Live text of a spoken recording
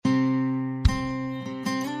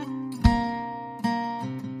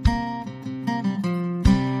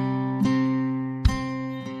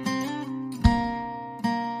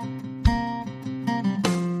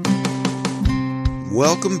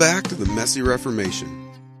Welcome back to the Messy Reformation.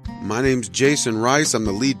 My name's Jason Rice. I'm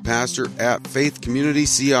the lead pastor at Faith Community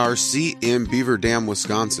CRC in Beaver Dam,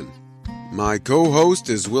 Wisconsin. My co-host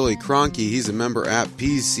is Willie Cronky. He's a member at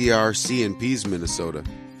Pease CRC in Pease, Minnesota.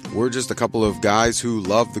 We're just a couple of guys who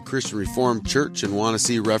love the Christian Reformed Church and want to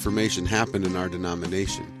see Reformation happen in our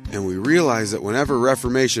denomination. And we realize that whenever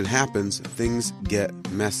Reformation happens, things get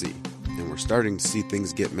messy. And we're starting to see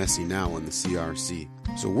things get messy now in the CRC.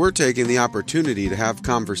 So we're taking the opportunity to have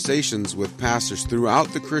conversations with pastors throughout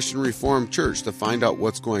the Christian Reformed Church to find out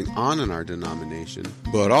what's going on in our denomination,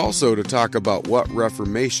 but also to talk about what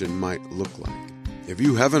Reformation might look like. If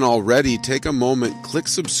you haven't already, take a moment, click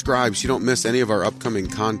subscribe so you don't miss any of our upcoming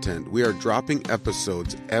content. We are dropping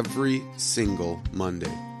episodes every single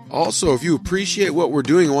Monday. Also, if you appreciate what we're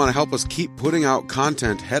doing and want to help us keep putting out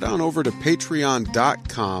content, head on over to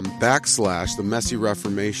patreon.com/The Messy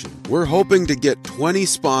Reformation. We're hoping to get 20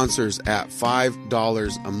 sponsors at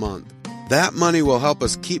 $5 a month. That money will help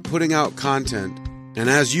us keep putting out content. And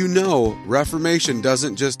as you know, Reformation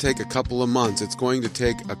doesn't just take a couple of months. It's going to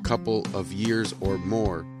take a couple of years or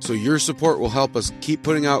more. So your support will help us keep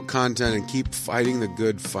putting out content and keep fighting the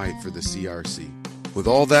good fight for the CRC. With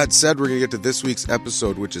all that said, we're going to get to this week's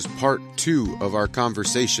episode, which is part 2 of our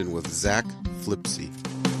conversation with Zack, Flipse.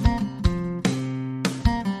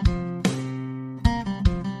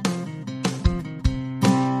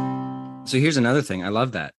 So here's another thing. I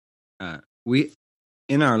love that. We,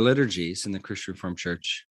 in our liturgies in the Christian Reformed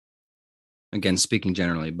Church, again, speaking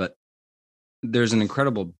generally, but there's an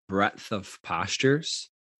incredible breadth of postures.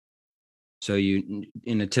 So you,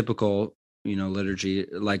 in a typical, liturgy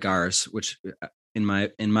like ours, which in my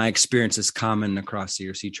experience is common across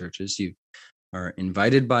CRC churches, you are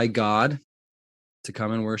invited by God to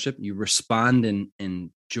come and worship. You respond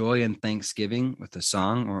in joy and thanksgiving with a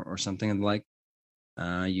song or something like.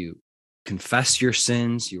 You confess your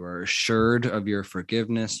sins. You are assured of your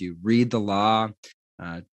forgiveness. You read the law,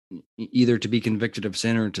 either to be convicted of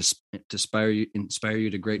sin or to inspire you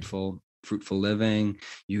to grateful, fruitful living.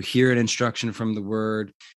 You hear an instruction from the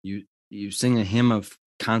Word. You sing a hymn of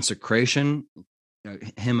consecration, a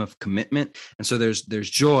hymn of commitment. And so there's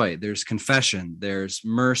joy, there's confession, there's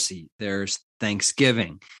mercy, there's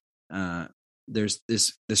thanksgiving. There's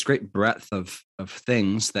this great breadth of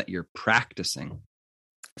things that you're practicing.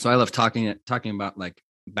 So I love talking about like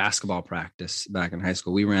basketball practice back in high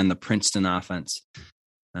school. We ran the Princeton offense,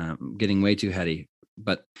 getting way too heady,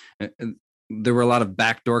 but there were a lot of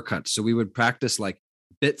backdoor cuts. So we would practice like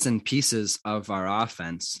bits and pieces of our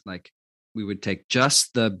offense. Like we would take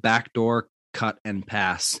just the backdoor cut and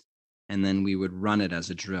pass, and then we would run it as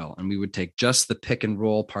a drill. And we would take just the pick and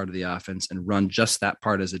roll part of the offense and run just that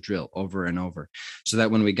part as a drill over and over, so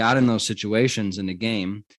that when we got in those situations in the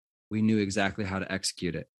game, we knew exactly how to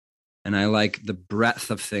execute it. And I like the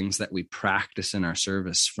breadth of things that we practice in our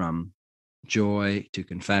service, from joy to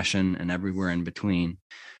confession and everywhere in between,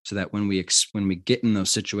 so that when we get in those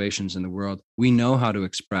situations in the world, we know how to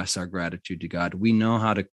express our gratitude to God. We know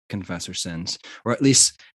how to confess our sins, or at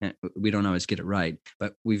least we don't always get it right,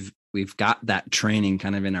 but we've got that training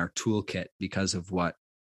kind of in our toolkit because of what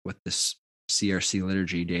this CRC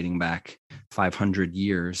liturgy dating back 500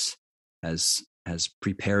 years has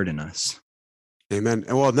prepared in us. Amen.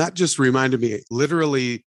 And well, that just reminded me,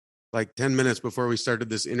 literally like 10 minutes before we started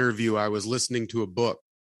this interview, I was listening to a book,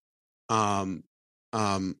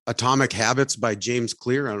 Atomic Habits by James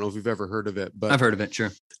Clear. I don't know if you've ever heard of it, but I've heard of it.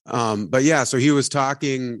 Sure. But yeah, so he was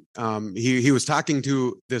talking, he was talking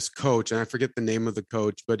to this coach, and I forget the name of the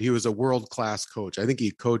coach, but he was a world-class coach. I think he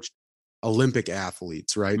coached Olympic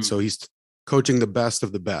athletes, right? Mm-hmm. So he's coaching the best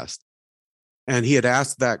of the best. And he had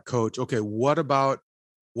asked that coach, okay, what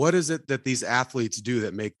is it that these athletes do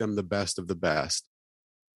that make them the best of the best?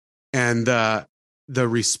 And the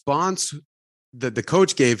response that the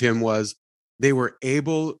coach gave him was they were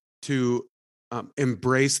able to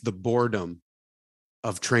embrace the boredom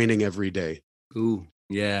of training every day. Ooh,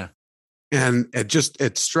 yeah. And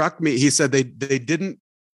it struck me. He said they didn't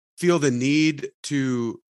feel the need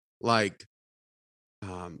to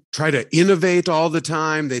try to innovate all the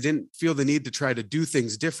time. They didn't feel the need to try to do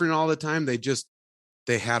things different all the time. They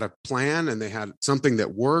had a plan, and they had something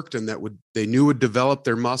that worked and they knew would develop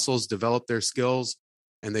their muscles, develop their skills.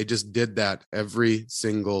 And they just did that every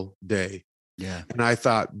single day. Yeah. And I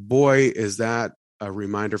thought, boy, is that a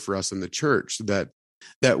reminder for us in the church that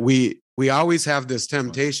we always have this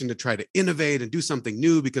temptation to try to innovate and do something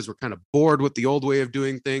new because we're kind of bored with the old way of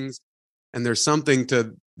doing things. And there's something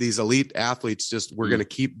to these elite athletes, we're going to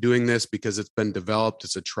keep doing this because it's been developed.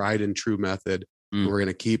 It's a tried and true method. And we're going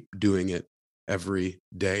to keep doing it every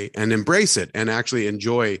day and embrace it and actually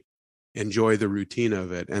enjoy enjoy the routine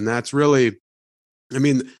of it. And that's really, I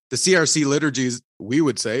mean, the CRC liturgies, we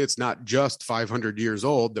would say it's not just 500 years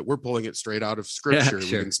old, that we're pulling it straight out of Scripture. Yeah,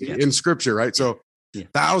 sure. We can see in Scripture, right? Yeah. So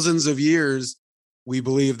thousands of years, we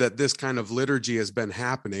believe that this kind of liturgy has been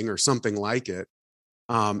happening or something like it.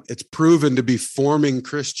 It's proven to be forming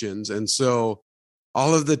Christians. And so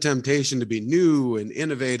all of the temptation to be new and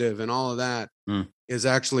innovative and all of that is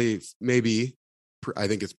actually maybe, I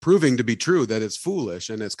think it's proving to be true, that it's foolish,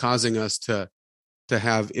 and it's causing us to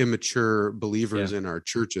have immature believers in our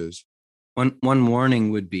churches. One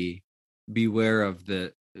warning would be beware of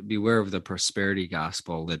the prosperity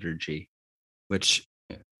gospel liturgy, which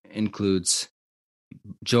includes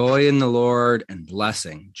joy in the Lord and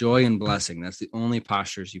blessing. Joy and blessing. That's the only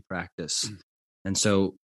postures you practice. And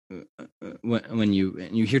so when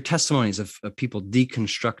you hear testimonies of people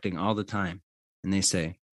deconstructing all the time, and they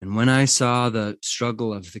say, and when I saw the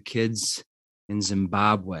struggle of the kids in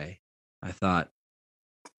Zimbabwe, I thought,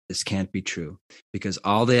 this can't be true, because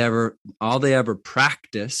all they ever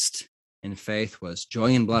practiced in faith was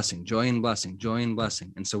joy and blessing, joy and blessing, joy and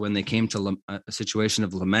blessing. And so when they came to a situation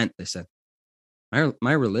of lament, they said,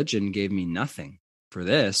 my religion gave me nothing for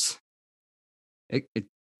this.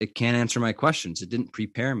 It can't answer my questions. It didn't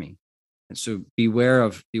prepare me. And so beware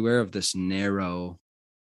of this narrow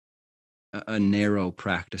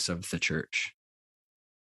practice of the church.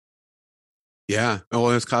 Yeah. Oh,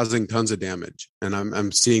 it's causing tons of damage. And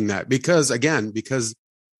I'm seeing that because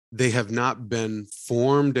they have not been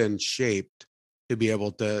formed and shaped to be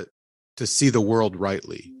able to see the world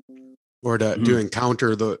rightly, or to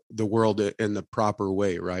encounter the world in the proper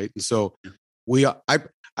way. Right. And so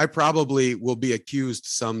I probably will be accused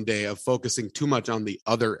someday of focusing too much on the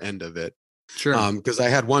other end of it. Sure. Because I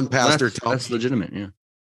had one pastor that's legitimate. Yeah.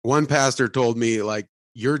 One pastor told me, like,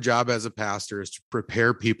 your job as a pastor is to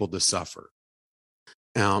prepare people to suffer,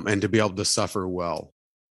 and to be able to suffer well.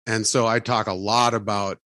 And so I talk a lot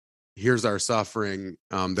about, here's our suffering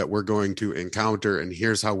that we're going to encounter, and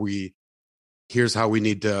here's how we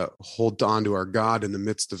need to hold on to our God in the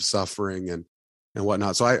midst of suffering and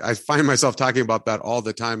whatnot. So I find myself talking about that all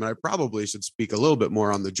the time, and I probably should speak a little bit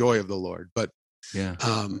more on the joy of the Lord. But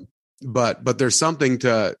but there's something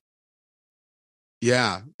to,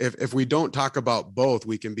 if we don't talk about both,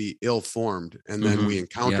 we can be ill-formed, and then we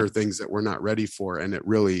encounter things that we're not ready for, and it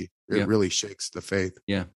really shakes the faith.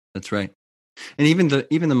 Yeah, that's right. And even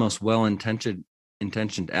the most well-intentioned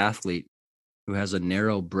athlete who has a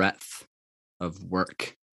narrow breadth of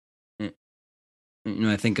work,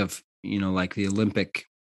 I think of, like the Olympic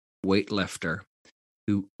weightlifter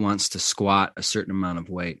who wants to squat a certain amount of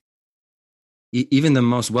weight. Even the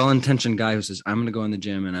most well-intentioned guy who says, I'm going to go in the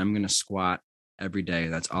gym and I'm going to squat every day,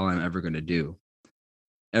 that's all I'm ever going to do.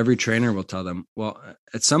 Every trainer will tell them, well,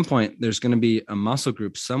 at some point, there's going to be a muscle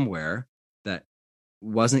group somewhere that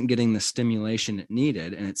wasn't getting the stimulation it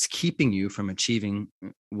needed, and it's keeping you from achieving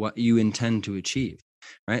what you intend to achieve,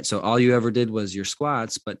 right? So all you ever did was your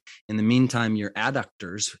squats, but in the meantime, your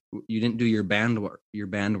adductors, you didn't do your band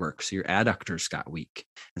work, so your adductors got weak.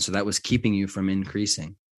 And so that was keeping you from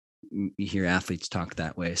increasing. You hear athletes talk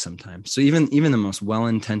that way sometimes. So even the most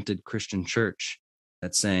well-intended Christian church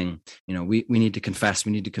that's saying, we need to confess,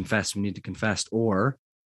 we need to confess, we need to confess, or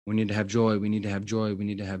we need to have joy, we need to have joy, we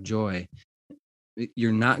need to have joy.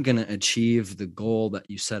 You're not going to achieve the goal that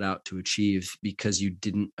you set out to achieve because you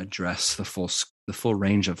didn't address the full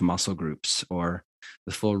range of muscle groups or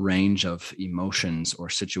the full range of emotions or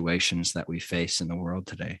situations that we face in the world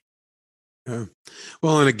today. Yeah.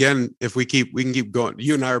 Well, and again, if we can keep going.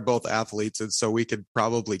 You and I are both athletes, and so we could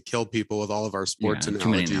probably kill people with all of our sports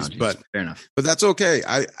analogies. But fair enough. But that's okay.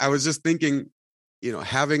 I was just thinking,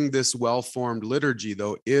 having this well-formed liturgy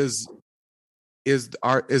though is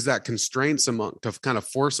that constraints to kind of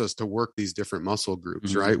force us to work these different muscle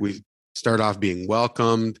groups, right? We start off being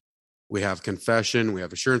welcomed, we have confession, we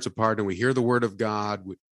have assurance of pardon, we hear the word of God,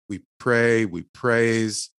 we pray, we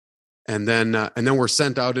praise. And then we're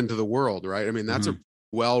sent out into the world, right? I mean, that's a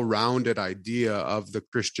well-rounded idea of the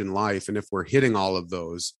Christian life. And if we're hitting all of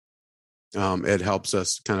those, it helps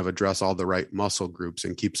us kind of address all the right muscle groups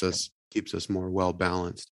and keeps us more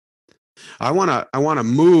well-balanced. I want to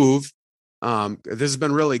move. This has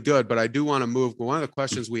been really good, but I do want to move. One of the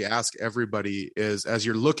questions we ask everybody is, as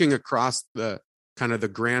you're looking across the kind of the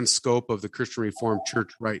grand scope of the Christian Reformed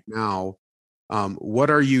Church right now, what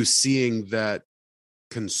are you seeing that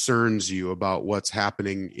concerns you about what's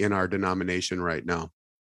happening in our denomination right now?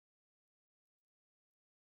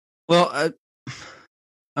 Well,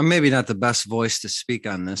 I'm maybe not the best voice to speak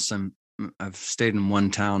on this. I've stayed in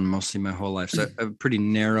one town mostly my whole life, so I have a pretty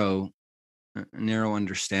narrow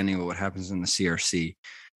understanding of what happens in the CRC.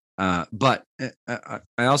 But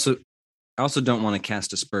I also don't want to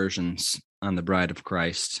cast aspersions on the bride of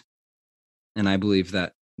Christ, and I believe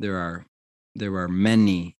that there are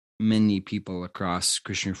many people across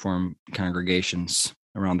Christian Reformed congregations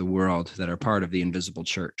around the world that are part of the invisible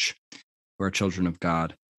church, who are children of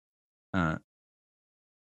God.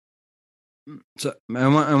 So I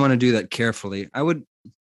want to do that carefully. I would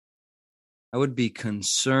be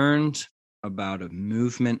concerned about a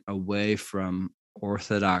movement away from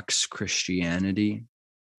Orthodox Christianity.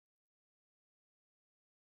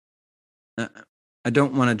 I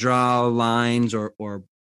don't want to draw lines or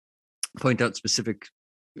point out specific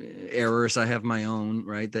errors. I have my own,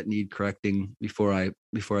 right, that need correcting before I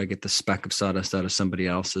get the speck of sawdust out of somebody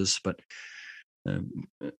else's. But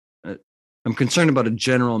I'm concerned about a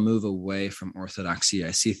general move away from orthodoxy.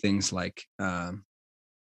 I see things like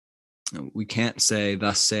we can't say,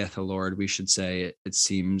 "Thus saith the Lord." We should say, "It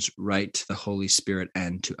seems right to the Holy Spirit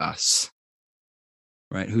and to us."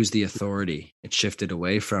 Right? Who's the authority? It shifted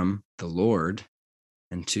away from the Lord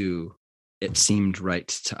and to "it seemed right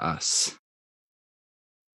to us."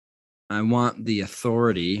 I want the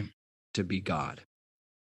authority to be God.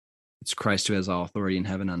 It's Christ who has all authority in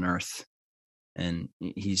heaven and earth. And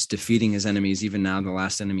he's defeating his enemies. Even now, the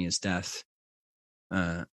last enemy is death.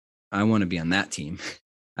 I want to be on that team.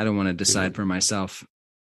 I don't want to decide for myself.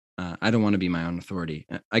 I don't want to be my own authority.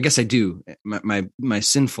 I guess I do. My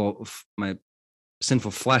sinful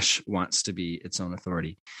flesh wants to be its own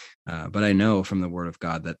authority. But I know from the word of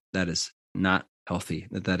God that is not healthy,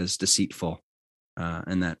 that is deceitful,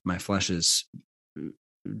 and that my flesh is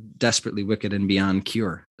desperately wicked and beyond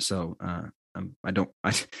cure. So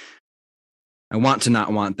I want to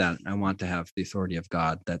not want that. I want to have the authority of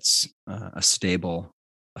God. That's a stable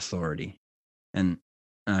authority. And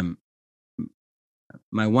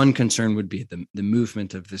my one concern would be the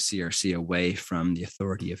movement of the CRC away from the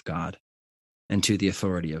authority of God and to the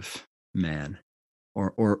authority of man,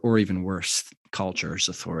 or even worse, culture's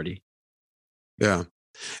authority. Yeah.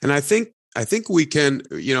 And I think we can,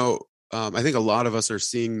 I think a lot of us are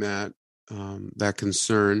seeing that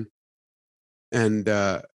concern. And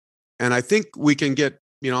I think we can get,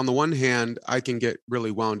 on the one hand, I can get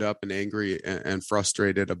really wound up and angry and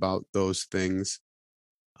frustrated about those things.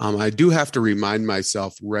 I do have to remind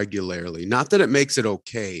myself regularly, not that it makes it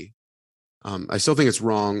okay. I still think it's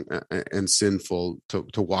wrong and sinful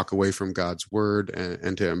to walk away from God's word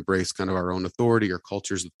and to embrace kind of our own authority or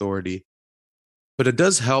culture's authority. But it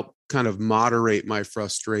does help kind of moderate my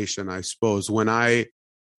frustration, I suppose, when I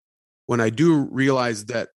do realize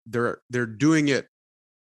that they're doing it.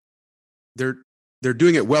 They're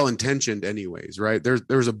doing it well intentioned, anyways, right?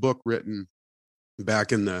 There's a book written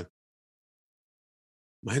back in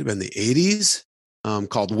might have been the 80s,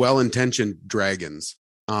 called Well Intentioned Dragons.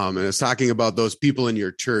 And it's talking about those people in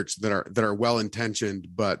your church that are well intentioned,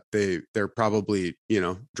 but they're probably,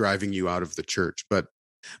 driving you out of the church. But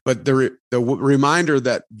the reminder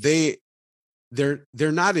that they're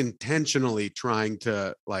not intentionally trying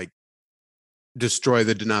to like destroy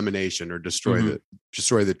the denomination or destroy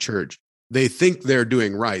the church. They think they're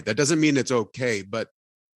doing right. That doesn't mean it's okay, but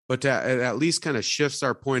it at least kind of shifts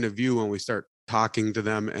our point of view when we start talking to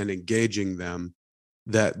them and engaging them,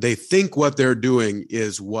 that they think what they're doing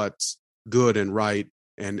is what's good and right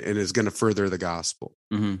and is going to further the gospel.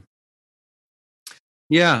 Mm-hmm.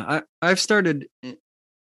 Yeah, I've started,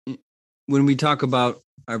 when we talk about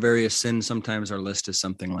our various sins, sometimes our list is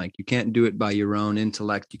something like, you can't do it by your own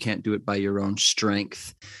intellect. You can't do it by your own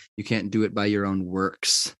strength. You can't do it by your own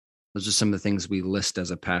works. Those are some of the things we list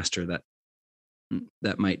as a pastor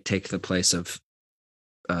that might take the place of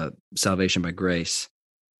salvation by grace.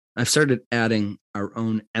 I've started adding our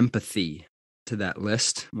own empathy to that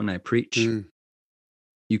list when I preach.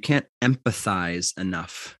 You can't empathize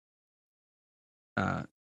enough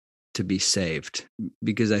to be saved,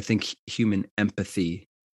 because I think human empathy,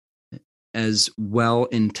 as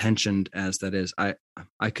well-intentioned as that is,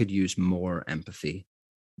 I could use more empathy.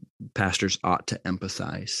 Pastors ought to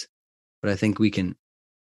empathize, but I think we can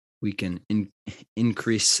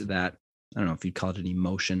increase that. I don't know if you'd call it an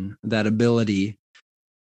emotion, that ability.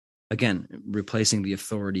 Again, replacing the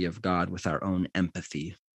authority of God with our own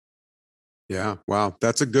empathy. Yeah, wow,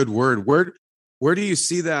 that's a good word. Where do you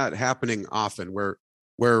see that happening often? Where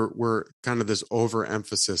we're kind of this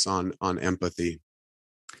overemphasis on empathy?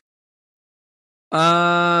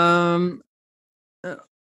 Well,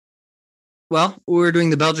 we're doing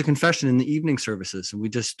the Belgian Confession in the evening services, and we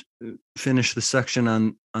just finished the section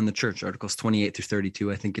on the church, Articles 28 through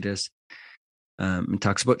 32, I think it is. It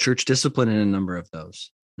talks about church discipline in a number of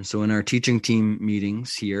those. And so in our teaching team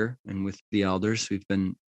meetings here and with the elders, we've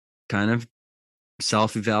been kind of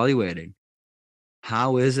self-evaluating.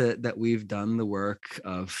 How is it that we've done the work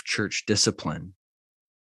of church discipline?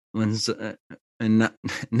 And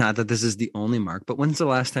not that this is the only mark, but when's the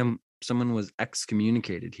last time someone was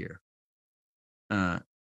excommunicated here?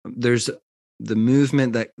 There's the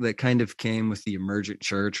movement that kind of came with the emergent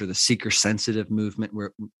church, or the seeker sensitive movement,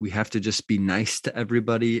 where we have to just be nice to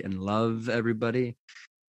everybody and love everybody.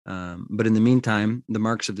 But in the meantime, the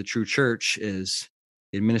marks of the true church is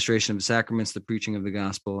the administration of the sacraments, the preaching of the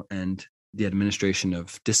gospel, and the administration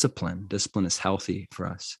of discipline. Discipline is healthy for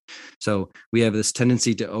us. So we have this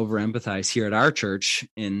tendency to over-empathize here at our church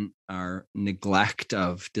in our neglect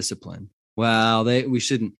of discipline. Well, we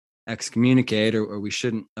shouldn't excommunicate, or we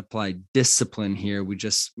shouldn't apply discipline here. We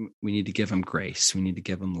need to give them grace. We need to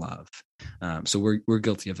give them love. So we're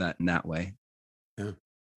guilty of that in that way. Yeah,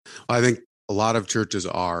 well, I think a lot of churches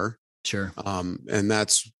are. Sure. And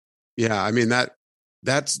that's, yeah, I mean, that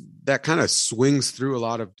kind of swings through a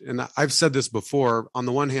lot of, and I've said this before, on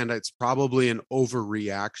the one hand, it's probably an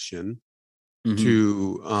overreaction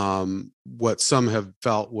to what some have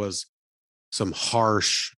felt was some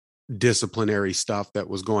harsh disciplinary stuff that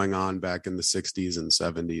was going on back in the 60s and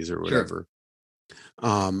 70s or whatever.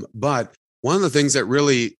 Sure. But one of the things that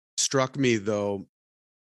really struck me, though,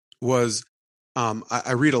 was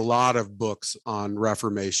I read a lot of books on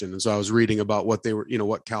Reformation. And so I was reading about what they were,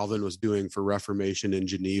 what Calvin was doing for Reformation in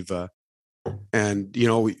Geneva. And,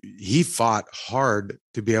 he fought hard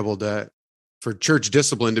to be able for church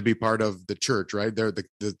discipline to be part of the church, right?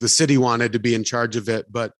 The city wanted to be in charge of it,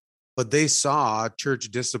 but they saw church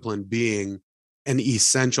discipline being an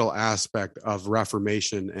essential aspect of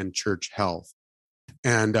Reformation and church health.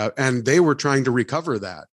 And they were trying to recover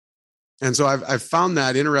that. And so I've found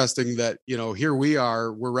that interesting that, here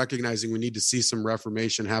we're recognizing we need to see some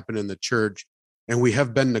reformation happen in the church, and we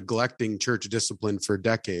have been neglecting church discipline for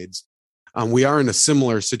decades. We are in a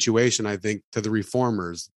similar situation, I think, to the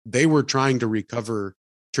reformers. They were trying to recover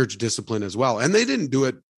church discipline as well, and they didn't do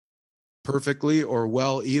it perfectly or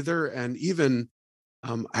well either. And even,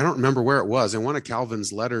 I don't remember where it was. In one of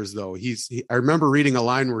Calvin's letters, though, I remember reading a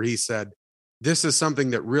line where he said, "This is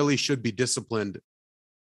something that really should be disciplined,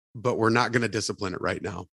 but we're not going to discipline it right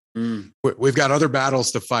now. We've got other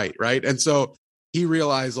battles to fight," right? And so he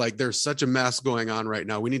realized, like, there's such a mess going on right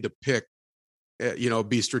now. We need to pick,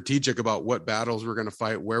 be strategic about what battles we're going to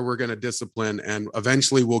fight, where we're going to discipline, and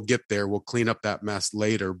eventually we'll get there. We'll clean up that mess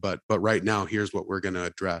later, but right now, here's what we're going to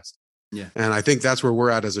address. Yeah. And I think that's where we're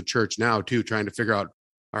at as a church now too, trying to figure out,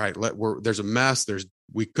 all right, there's a mess.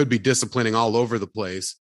 We could be disciplining all over the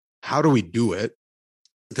place. How do we do it?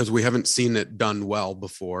 Because we haven't seen it done well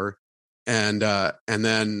before. And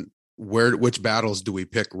then which battles do we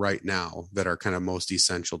pick right now that are kind of most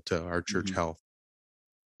essential to our church health?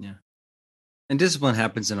 Yeah. And discipline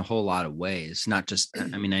happens in a whole lot of ways, not just, I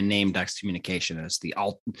named excommunication as the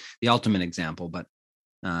ultimate example, but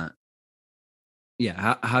how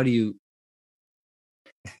do you,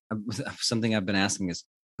 something I've been asking is,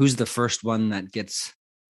 who's the first one that gets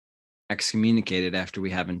excommunicated after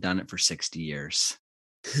we haven't done it for 60 years?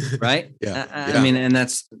 Right? Yeah. And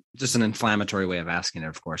that's just an inflammatory way of asking it,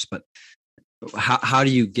 of course, but how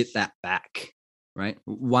do you get that back? Right?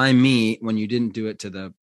 Why me when you didn't do it to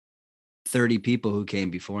the 30 people who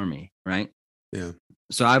came before me? Right? Yeah.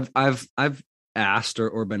 So I've asked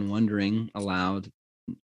or been wondering aloud,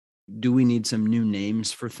 do we need some new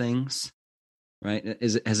names for things? Right?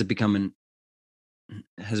 Has it become a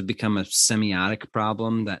semiotic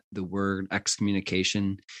problem that the word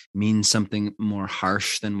excommunication means something more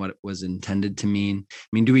harsh than what it was intended to mean?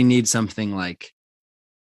 Do we need something like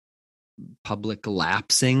public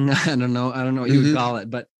lapsing? I don't know what you would call it,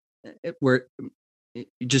 but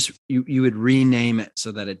you would rename it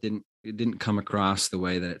so that it didn't come across the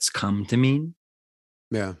way that it's come to mean.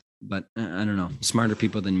 Yeah. But I don't know. Smarter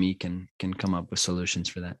people than me can come up with solutions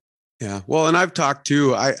for that. Yeah. Well, and I've talked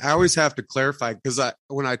too, I always have to clarify, because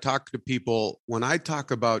when I talk to people, when I talk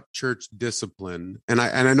about church discipline, and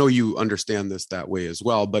I know you understand this that way as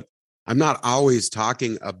well, but I'm not always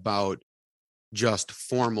talking about just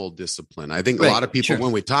formal discipline. I think a lot of people,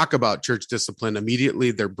 when we talk about church discipline, immediately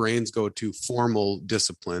their brains go to formal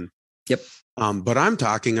discipline. Yep. But I'm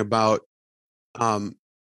talking about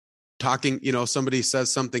somebody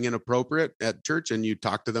says something inappropriate at church, and you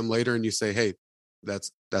talk to them later and you say, "Hey,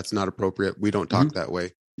 that's not appropriate. We don't talk that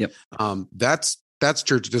way." Yep. That's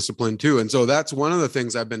church discipline too. And so that's one of the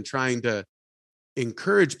things I've been trying to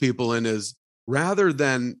encourage people in, is rather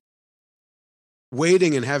than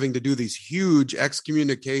waiting and having to do these huge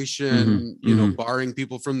excommunication, barring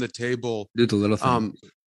people from the table, do the little things.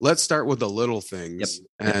 let's start with the little Yep. things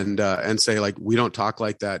and say, like, we don't talk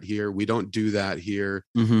like that here. We don't do that here.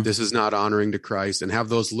 Mm-hmm. This is not honoring to Christ, and have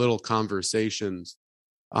those little conversations.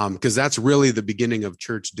 Because that's really the beginning of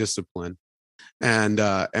church discipline. And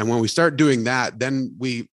when we start doing that, then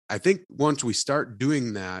I think once we start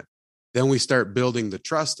doing that, then we start building the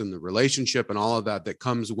trust and the relationship and all of that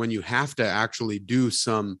comes when you have to actually do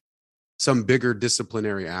some bigger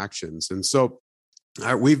disciplinary actions. And so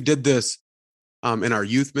we've did this in our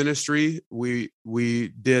youth ministry.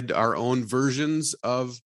 We did our own versions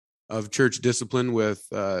of church discipline with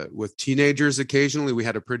teenagers. Occasionally, we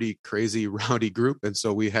had a pretty crazy, rowdy group, and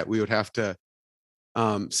so we would have to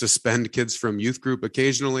suspend kids from youth group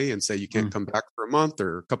occasionally and say you can't come back for a month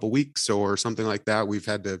or a couple weeks or something like that. We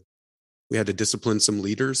had to discipline some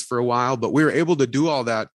leaders for a while, but we were able to do all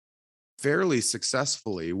that fairly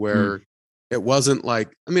successfully, where it wasn't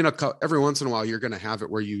like, I mean, every once in a while you're going to have it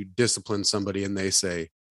where you discipline somebody and they say,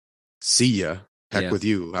 see ya, heck with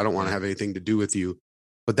you, I don't want to have anything to do with you.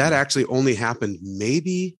 But that actually only happened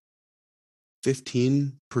maybe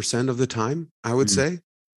 15% of the time, I would say.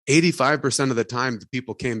 85% of the time, the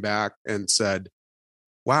people came back and said,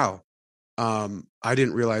 wow, I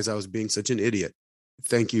didn't realize I was being such an idiot.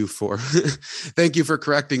 Thank you for thank you for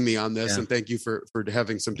correcting me on this. And thank you for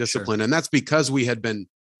having some discipline. Sure. And that's because we had been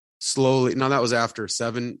slowly, now that was after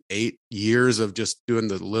 7-8 years of just doing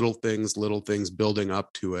the little things building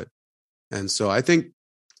up to it. And so I think,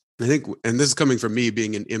 and this is coming from me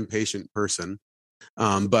being an impatient person,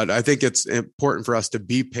 but I think it's important for us to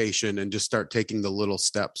be patient and just start taking the little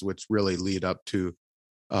steps, which really lead up to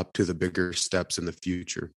the bigger steps in the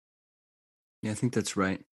future. Yeah, I think that's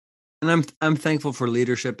right. And I'm thankful for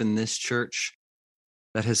leadership in this church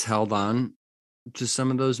that has held on to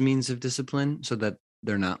some of those means of discipline so that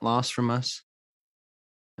they're not lost from us.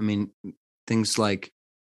 I mean, things like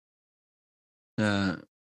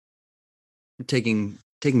taking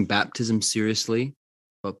baptism seriously,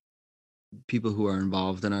 but people who are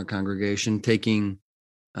involved in our congregation taking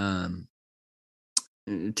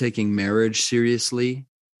marriage seriously.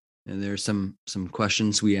 And there's some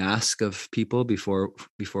questions we ask of people before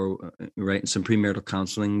right, some premarital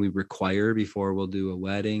counseling we require before we'll do a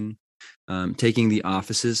wedding. Taking the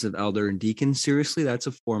offices of elder and deacon seriously, that's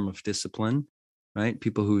a form of discipline, right?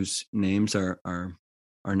 People whose names are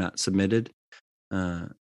not submitted.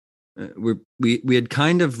 We had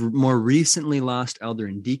kind of more recently lost elder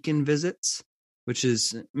and deacon visits, which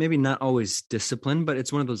is maybe not always discipline, but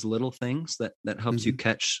it's one of those little things that helps you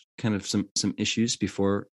catch kind of some issues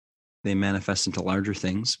before they manifest into larger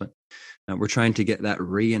things. But we're trying to get that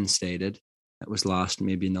reinstated. That was lost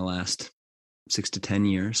maybe in the last 6 to 10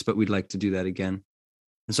 years, but we'd like to do that again.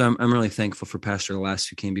 And so I'm really thankful for Pastor Les,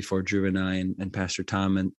 who came before Drew and I, and Pastor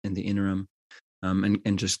Tom in the interim,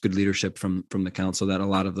 and just good leadership from the council, that a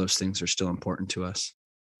lot of those things are still important to us.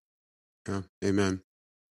 Yeah, amen.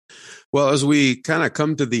 Well, as we kind of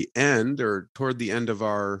come to the end or toward the end of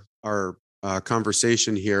our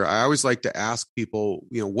conversation here, I always like to ask people,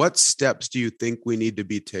 what steps do you think we need to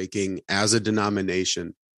be taking as a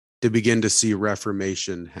denomination to begin to see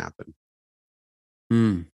reformation happen?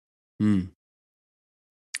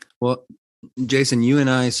 Well, Jason, you and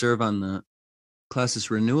I serve on the Classis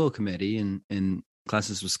Renewal Committee in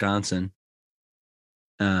Classis, Wisconsin.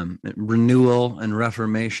 Renewal and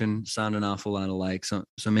reformation sound an awful lot alike. So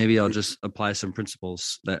maybe I'll just apply some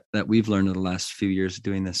principles that we've learned in the last few years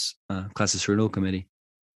doing this Classis Renewal Committee.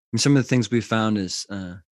 And some of the things we found is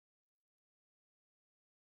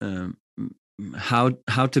how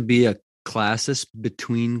to be a classis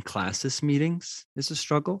between classis meetings is a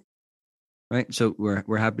struggle, right? So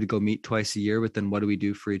we're happy to go meet twice a year, but then what do we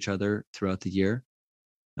do for each other throughout the year?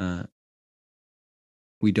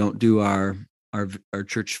 We don't do our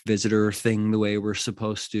church visitor thing the way we're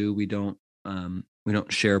supposed to. We don't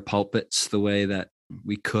share pulpits the way that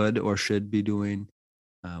we could or should be doing.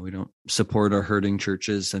 We don't support our hurting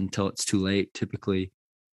churches until it's too late. Typically,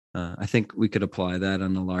 I think we could apply that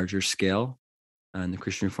on a larger scale in the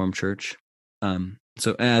Christian Reformed Church.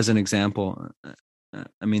 So, as an example,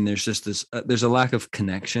 I mean, there's just this. There's a lack of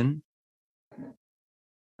connection.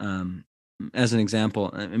 As an example,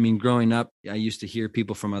 I mean, growing up, I used to hear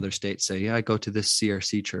people from other states say, yeah, I go to this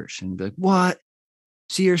CRC church, and be like, what?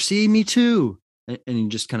 CRC? Me too. And you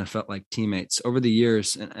just kind of felt like teammates over the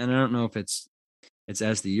years. And I don't know if it's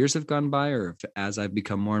as the years have gone by, or if as I've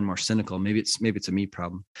become more and more cynical, maybe it's a me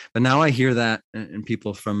problem. But now I hear that, and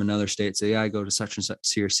people from another state say, yeah, I go to such and such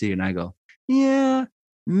CRC, and I go, yeah,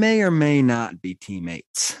 may or may not be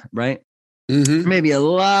teammates, right? Maybe a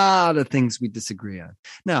lot of things we disagree on.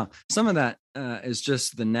 Now, some of that is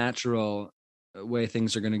just the natural way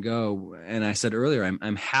things are going to go. And I said earlier,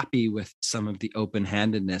 I'm happy with some of the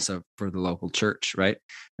open-handedness for the local church, right?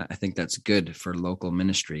 I think that's good for local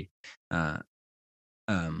ministry.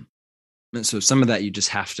 So some of that you just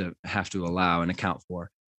have to allow and account for.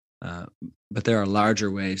 But there are larger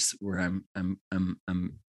ways where I'm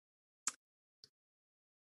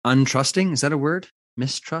untrusting. Is that a word?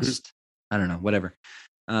 Mistrust? I don't know, whatever.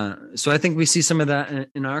 So I think we see some of that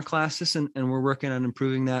in our classes, and we're working on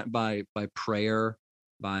improving that by prayer,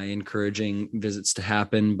 by encouraging visits to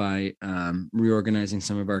happen, by reorganizing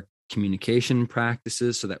some of our communication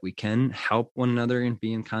practices so that we can help one another and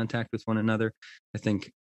be in contact with one another. I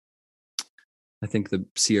think the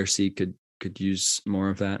CRC could use more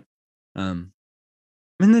of that. And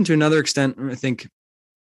then to another extent, I think,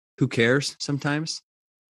 who cares sometimes?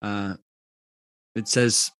 It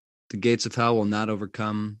says the gates of hell will not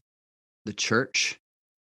overcome the church.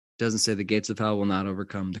 It doesn't say the gates of hell will not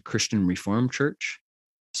overcome the Christian Reformed Church.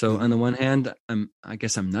 So on the one hand, I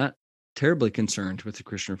guess I'm not terribly concerned with the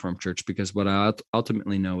Christian Reformed Church, because what I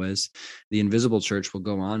ultimately know is the invisible church will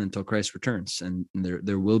go on until Christ returns, and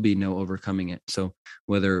there will be no overcoming it. So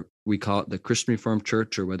whether we call it the Christian Reformed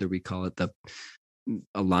Church or whether we call it the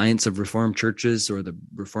Alliance of Reformed Churches or the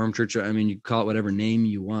Reformed Church, I mean, you call it whatever name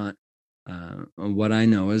you want. What I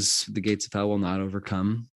know is the gates of hell will not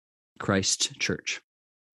overcome Christ Church.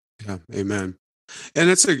 Yeah, amen. And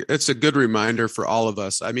it's a good reminder for all of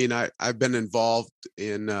us. I mean, I've been involved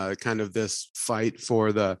in kind of this fight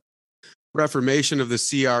for the reformation of the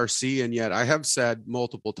CRC, and yet I have said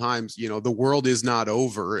multiple times, the world is not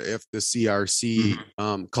over if the CRC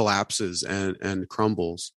collapses and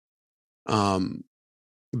crumbles,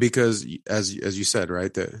 because as you said,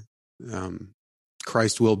 right, that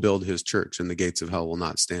Christ will build his church, and the gates of hell will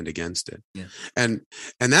not stand against it. Yeah. And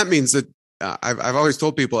that means that. I've always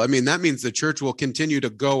told people, I mean, that means the church will continue to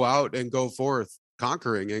go out and go forth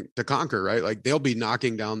conquering and to conquer, right? Like they'll be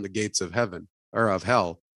knocking down the gates of heaven or of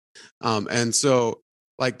hell. And so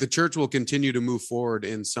like the church will continue to move forward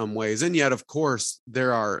in some ways. And yet, of course,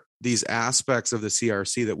 there are these aspects of the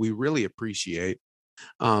CRC that we really appreciate,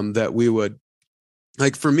 that we would,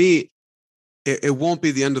 like for me, it won't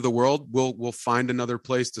be the end of the world. We'll find another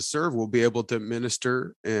place to serve. We'll be able to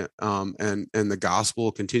minister, and the gospel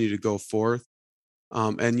will continue to go forth.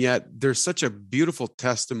 And yet there's such a beautiful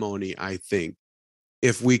testimony, I think,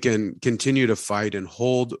 if we can continue to fight and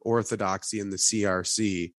hold orthodoxy in the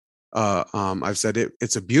CRC. I've said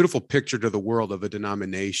it's a beautiful picture to the world of a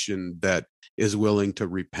denomination that is willing to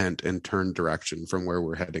repent and turn direction from where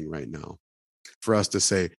we're heading right now. For us to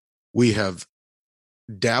say, we have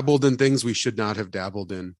dabbled in things we should not have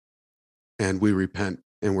dabbled in, and we repent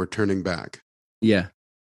and we're turning back. Yeah.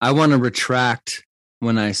 I want to retract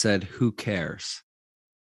when I said, who cares?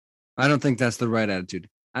 I don't think that's the right attitude.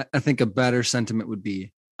 I think a better sentiment would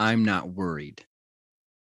be, I'm not worried.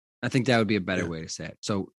 I think that would be a better way to say it.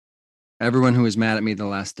 So everyone who was mad at me the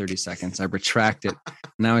last 30 seconds, I retract it.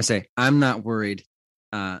 Now I say, I'm not worried,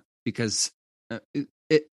 because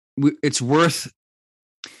it's worth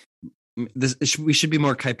this. We should be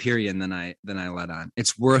more Kuyperian than I let on.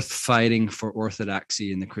 It's worth fighting for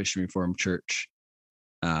orthodoxy in the Christian Reformed Church.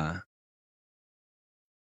 But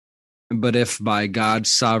if by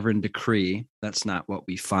God's sovereign decree, that's not what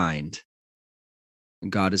we find,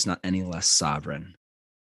 God is not any less sovereign.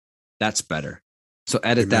 That's better. So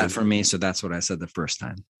edit Amen. That for me. So that's what I said the first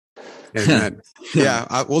time. Amen.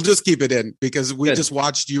 Yeah, we'll just keep it in because we just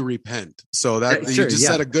watched you repent. So that you just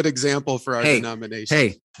set a good example for our denomination.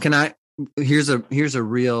 Hey, can I? Here's a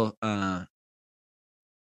real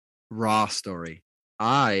raw story.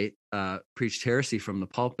 I preached heresy from the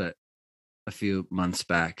pulpit a few months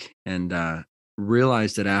back and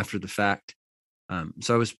realized it after the fact.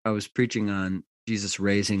 So I was preaching on Jesus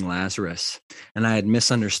raising Lazarus, and I had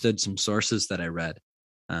misunderstood some sources that I read.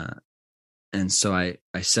 And so I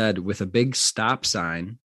said, with a big stop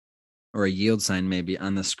sign or a yield sign maybe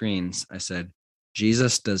on the screens, I said,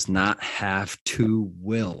 Jesus does not have two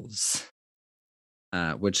wills,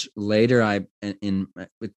 which later it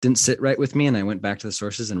didn't sit right with me. And I went back to the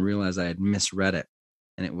sources and realized I had misread it.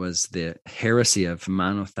 And it was the heresy of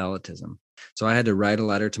monothelitism. So I had to write a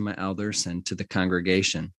letter to my elders and to the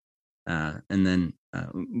congregation. And then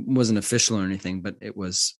wasn't official or anything, but it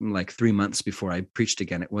was like 3 months before I preached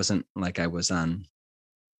again. It wasn't like I was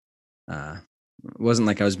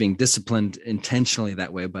being disciplined intentionally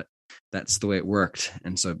that way, but that's the way it worked.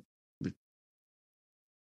 And so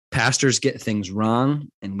pastors get things wrong,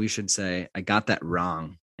 and we should say, I got that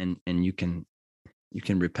wrong. And you can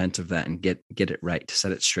repent of that and get it right, to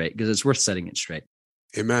set it straight, because it's worth setting it straight.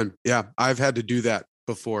 Amen. Yeah. I've had to do that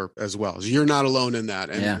before as well. You're not alone in that.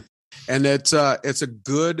 And And it's a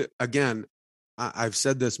good, again, I've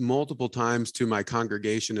said this multiple times to my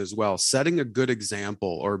congregation as well. Setting a good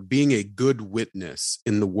example or being a good witness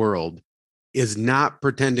in the world is not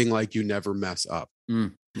pretending like you never mess up.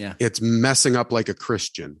 Yeah. It's messing up like a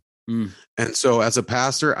Christian. Mm. And so as a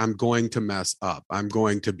pastor, I'm going to mess up. I'm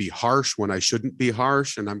going to be harsh when I shouldn't be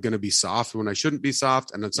harsh, and I'm going to be soft when I shouldn't be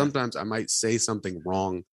soft. And then sometimes I might say something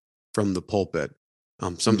wrong from the pulpit.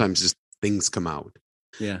 Sometimes just things come out.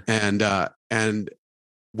 Yeah. And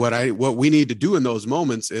what we need to do in those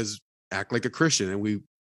moments is act like a Christian, and we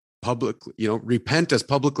repent as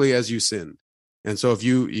publicly as you sin. And so if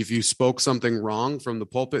you spoke something wrong from the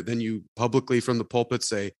pulpit, then you publicly from the pulpit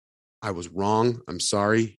say, I was wrong. I'm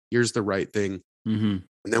sorry. Here's the right thing. Mm-hmm.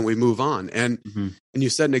 And then we move on. And Mm-hmm. and you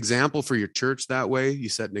set an example for your church that way. You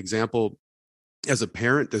set an example as a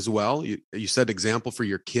parent as well. You set an example for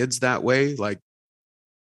your kids that way. Like,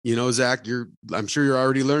 Zack, I'm sure you're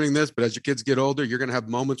already learning this, but as your kids get older, you're going to have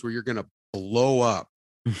moments where you're going to blow up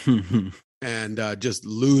and just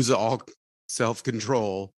lose all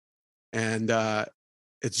self-control. And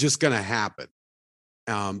it's just going to happen.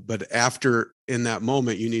 But after, in that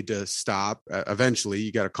moment, you need to stop. Eventually,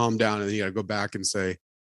 you got to calm down, and then you got to go back and say,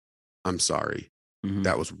 I'm sorry. Mm-hmm.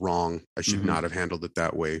 That was wrong. I should not have handled it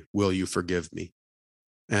that way. Will you forgive me?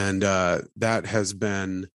 And that has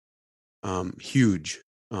been huge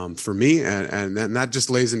for me. And that just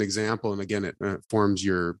lays an example. And again, it forms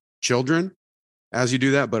your children as you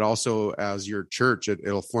do that, but also as your church,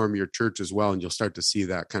 it'll form your church as well. And you'll start to see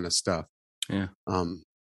that kind of stuff. Yeah.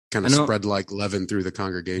 Kind of spread like leaven through the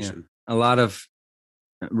congregation. Yeah. A lot of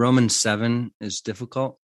Romans 7 is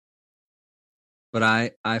difficult, but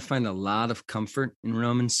I find a lot of comfort in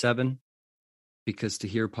Romans 7, because to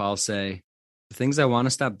hear Paul say, the things I want to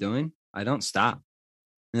stop doing, I don't stop.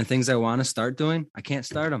 And the things I want to start doing, I can't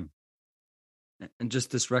start them. And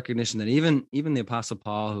just this recognition that even the Apostle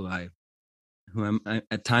Paul, who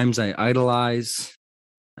at times I idolize,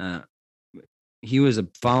 he was a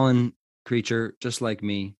fallen creature just like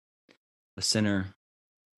me, a sinner,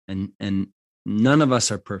 and none of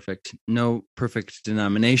us are perfect. No perfect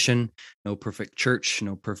denomination, no perfect church,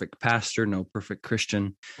 no perfect pastor, no perfect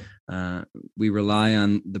Christian. We rely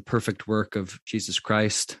on the perfect work of Jesus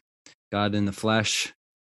Christ, God in the flesh,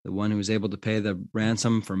 the one who was able to pay the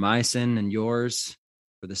ransom for my sin and yours,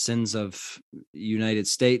 for the sins of the United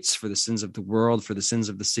States, for the sins of the world, for the sins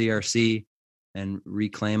of the CRC, and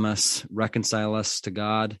reclaim us, reconcile us to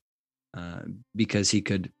God, because he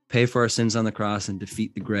could pay for our sins on the cross and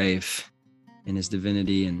defeat the grave in his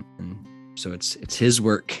divinity. And so it's his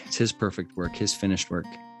work, it's his perfect work, his finished work,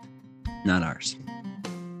 not ours.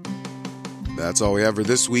 That's all we have for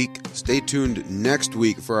this week. Stay tuned next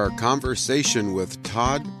week for our conversation with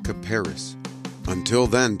Todd Caparis. Until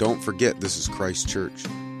then, don't forget this is Christ Church,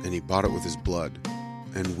 and he bought it with his blood.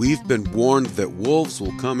 And we've been warned that wolves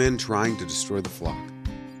will come in trying to destroy the flock.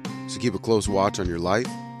 So keep a close watch on your life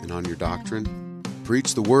and on your doctrine.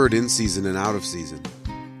 Preach the word in season and out of season.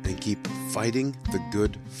 And keep fighting the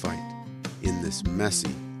good fight in this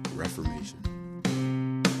messy Reformation.